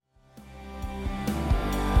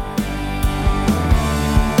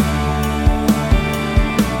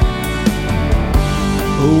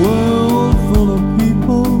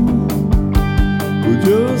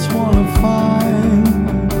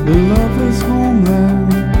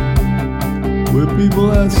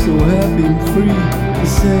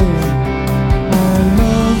say I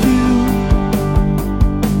love you.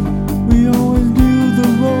 We always do the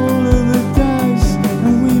roll of the dice,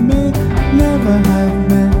 and we may never have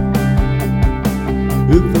met.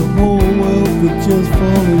 If the whole world could just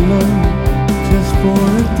fall in love just for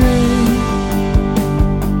a day,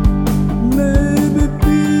 maybe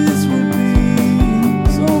peace would be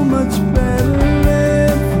so much better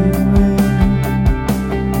every way.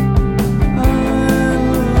 I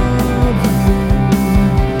love you.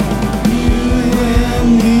 You and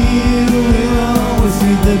me will always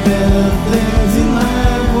see the better things in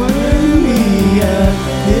life. When we are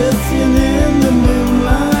kissing in the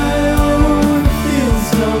moonlight, oh, it feels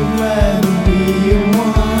so glad to be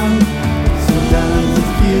one. Sometimes it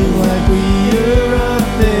feels like we are up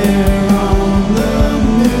there on the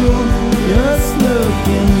moon, just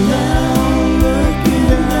looking down,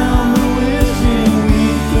 wishing we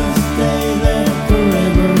could stay there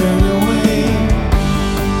forever and away.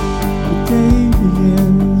 The day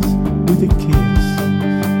begins with a kiss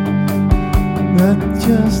that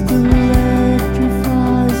just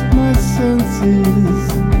electrifies my senses.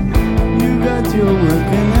 You got your work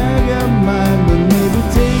and I got mine, but maybe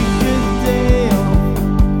take a day off.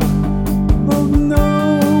 Oh no,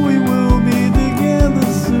 we will be together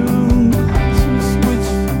soon. So switch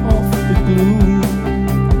off the gloom.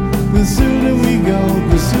 The sooner we go,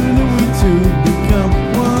 the sooner we